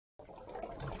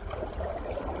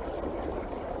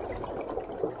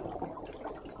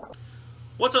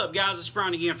What's up, guys? It's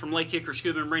Brian again from Lake Hickory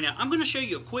Scuba Marina. I'm going to show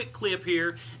you a quick clip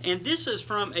here, and this is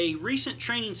from a recent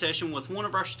training session with one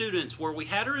of our students where we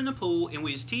had her in the pool and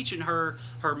we was teaching her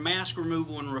mask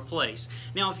removal and replace.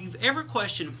 Now, if you've ever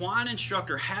questioned why an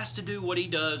instructor has to do what he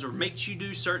does or makes you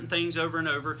do certain things over and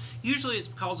over, usually it's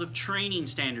because of training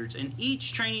standards, and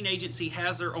each training agency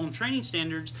has their own training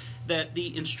standards that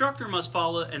the instructor must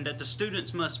follow and that the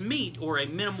students must meet, or a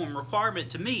minimum requirement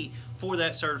to meet for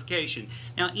that certification.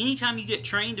 Now, anytime you get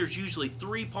trained, there's usually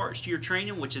three parts to your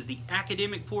training, which is the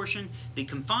academic portion, the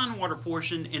confined water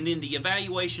portion, and then the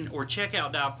evaluation or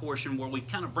checkout dive portion, where we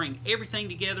kind of bring everything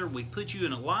together. We put you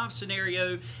in a live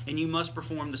scenario and you must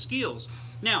perform the skills.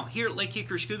 Now, here at Lake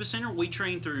Hickory Scuba Center, we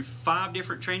train through 5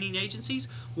 different training agencies,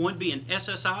 one being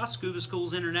SSI, Scuba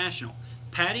Schools International,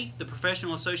 PADI, the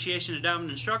Professional Association of Diving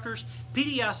Instructors,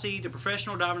 PDIC, the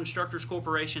Professional Diving Instructors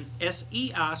Corporation,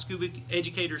 SEI, Scuba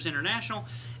Educators International,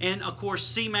 and of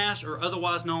course CMAS, or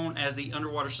otherwise known as the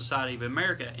Underwater Society of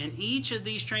America. And each of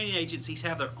these training agencies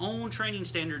have their own training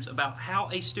standards about how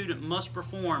a student must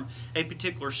perform a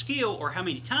particular skill, or how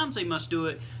many times they must do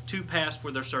it to pass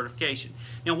for their certification.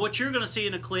 Now, what you're going to see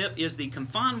in a clip is the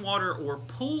confined water or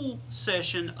pool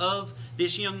session of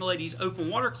this young lady's open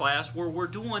water class, where we're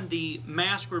doing the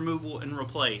mask removal and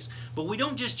replace. But we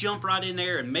don't just jump right in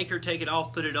there and make her take it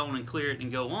off, put it on, and clear it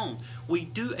and go on. We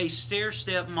do a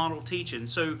stair-step model teaching.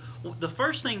 So the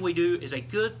first thing we do is a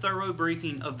good, thorough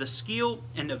briefing of the skill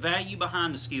and the value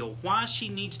behind the skill, why she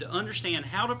needs to understand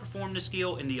how to perform the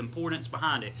skill and the importance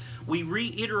behind it. We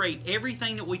reiterate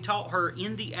everything that we taught her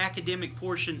in the academic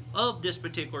portion of this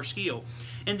particular skill.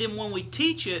 And then when we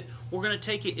teach it, we're going to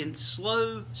take it in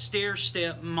slow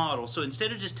stair-step model. So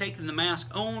instead of just taking the mask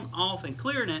on, off, and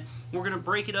clearing it, we're going to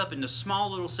break it up into small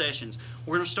little sessions.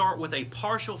 We're going to start with a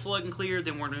partial flood and clear,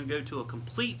 then we're going to go to a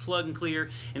complete flood and clear,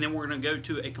 and then we're going to go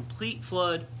to a complete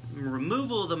flood,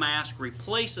 removal of the mask,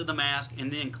 replace of the mask, and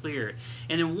then clear it.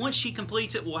 And then once she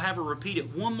completes it, we'll have her repeat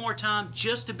it one more time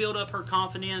just to build up her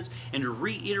confidence and to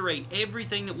reiterate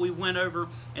everything that we went over,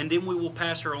 and then we will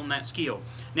pass her on that skill.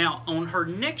 Now, on her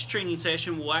next training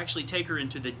session, we'll actually take her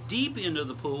into the deep end of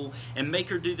the pool and make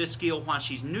her do this skill while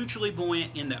she's neutrally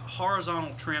buoyant in that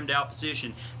horizontal trimmed out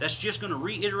position. That's just going to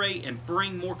reiterate and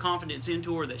bring more confidence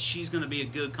into her that she's going to be a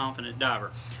good, confident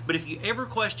diver. But if you ever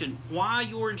question why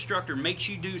your instructor makes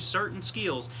you do certain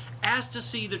skills, ask to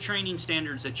see the training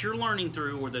standards that you're learning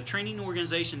through, or the training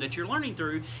organization that you're learning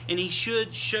through, and he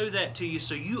should show that to you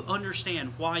so you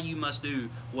understand why you must do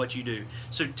what you do.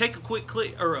 So take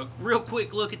a real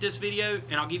quick look at this video,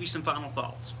 and I'll give you some final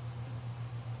thoughts.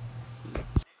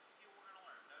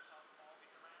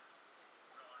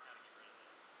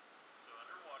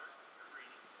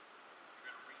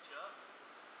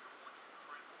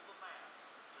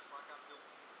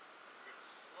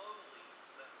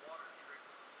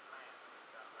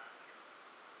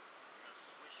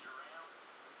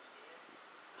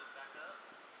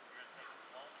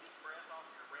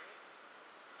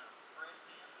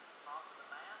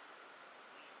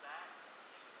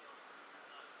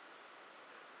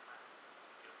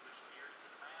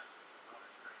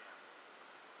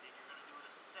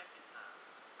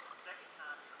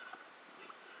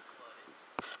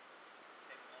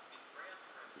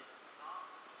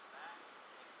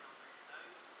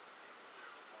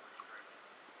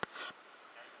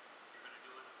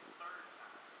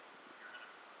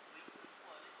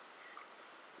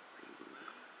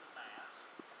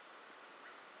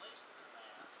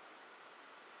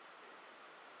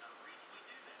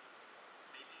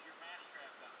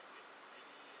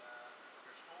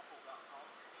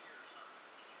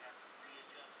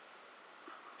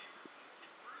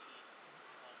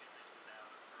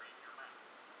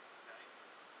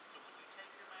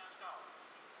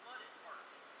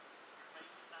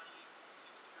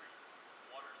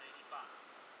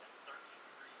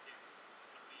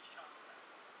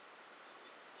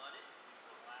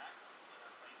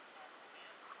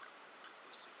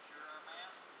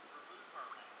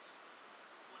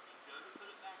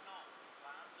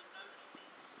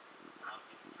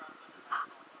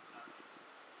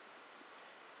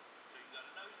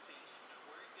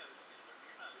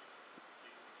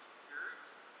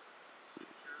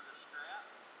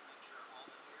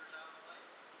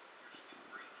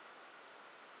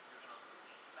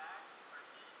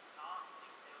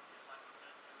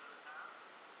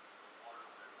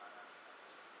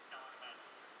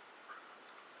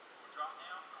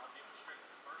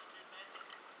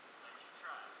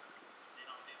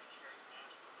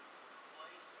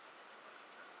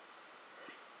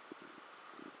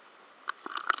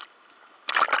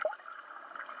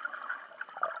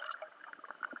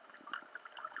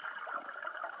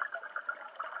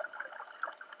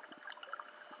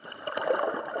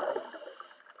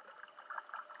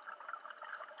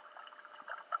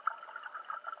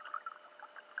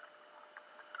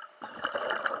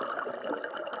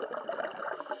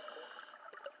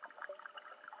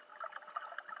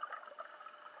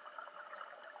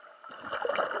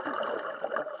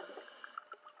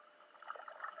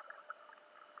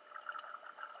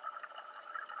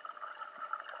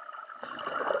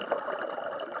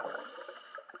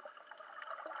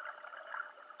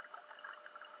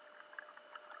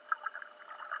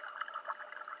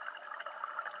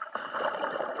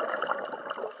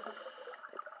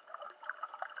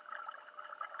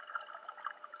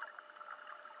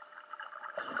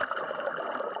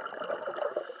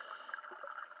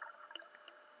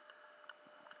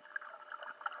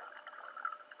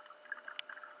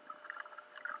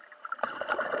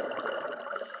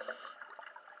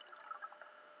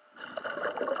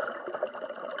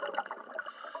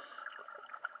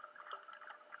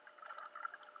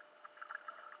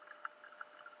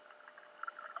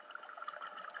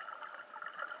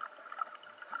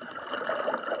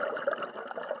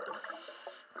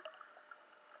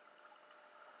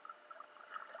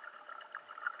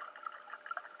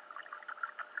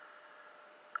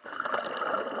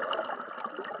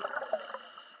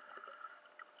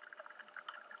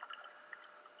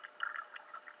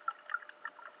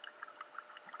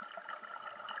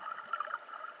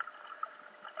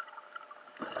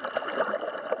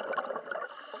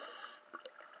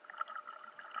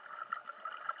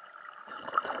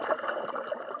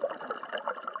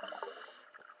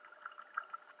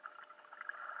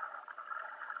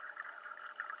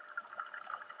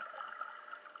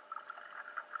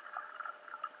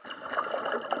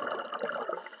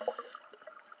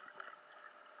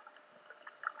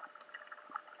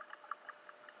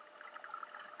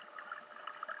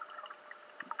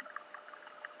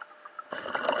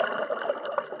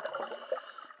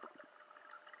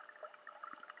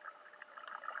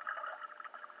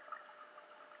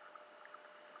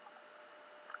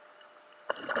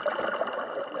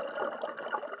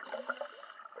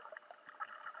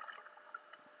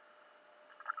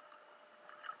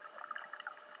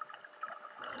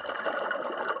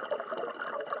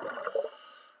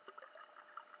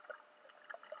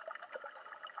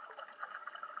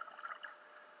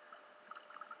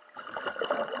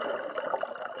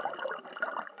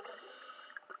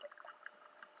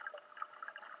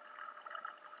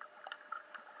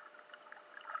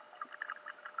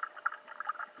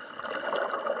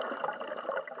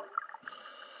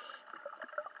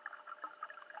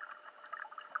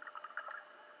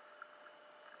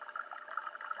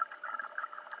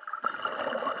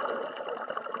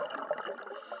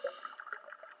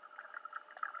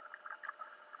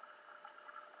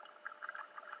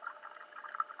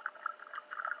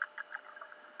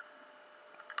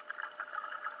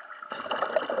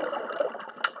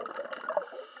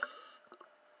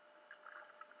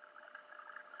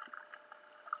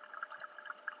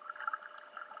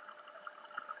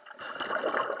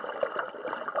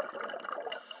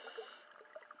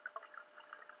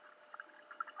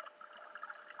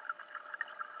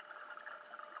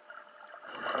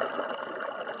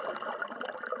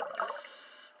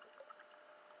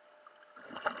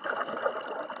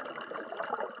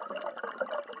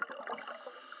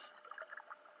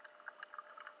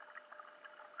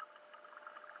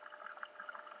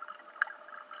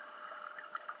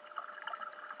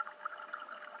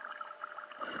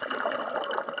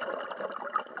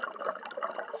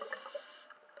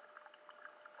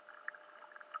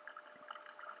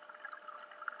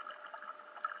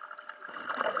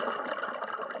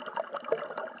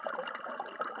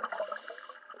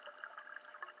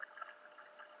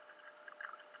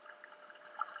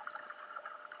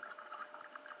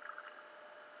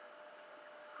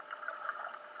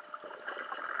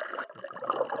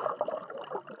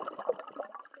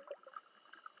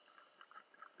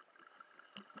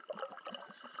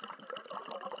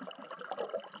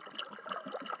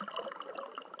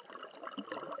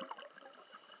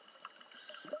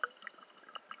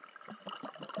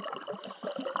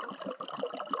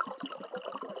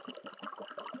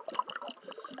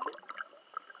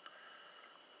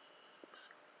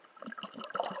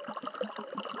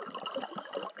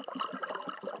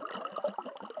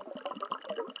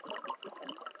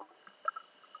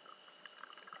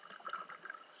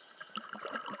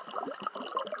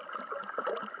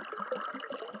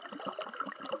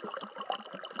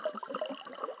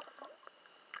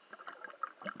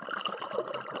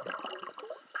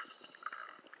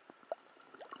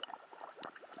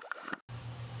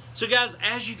 So guys,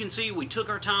 as you can see, we took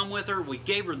our time with her, we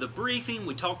gave her the briefing,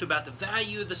 we talked about the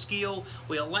value of the skill,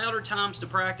 we allowed her times to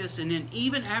practice, and then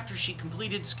even after she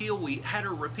completed skill, we had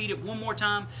her repeat it one more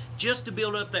time just to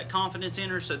build up that confidence in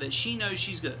her so that she knows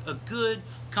she's a good,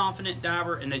 confident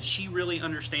diver and that she really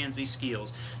understands these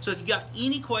skills. So if you got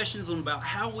any questions about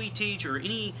how we teach or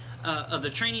any of the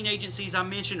training agencies I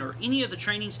mentioned or any of the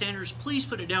training standards, please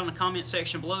put it down in the comment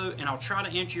section below and I'll try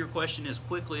to answer your question as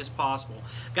quickly as possible.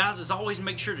 Guys, as always,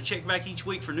 make sure to check back each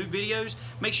week for new videos.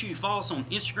 Make sure you follow us on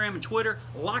Instagram and Twitter,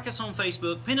 like us on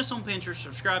Facebook, pin us on Pinterest,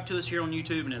 subscribe to us here on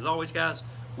YouTube, and as always guys,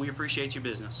 we appreciate your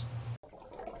business.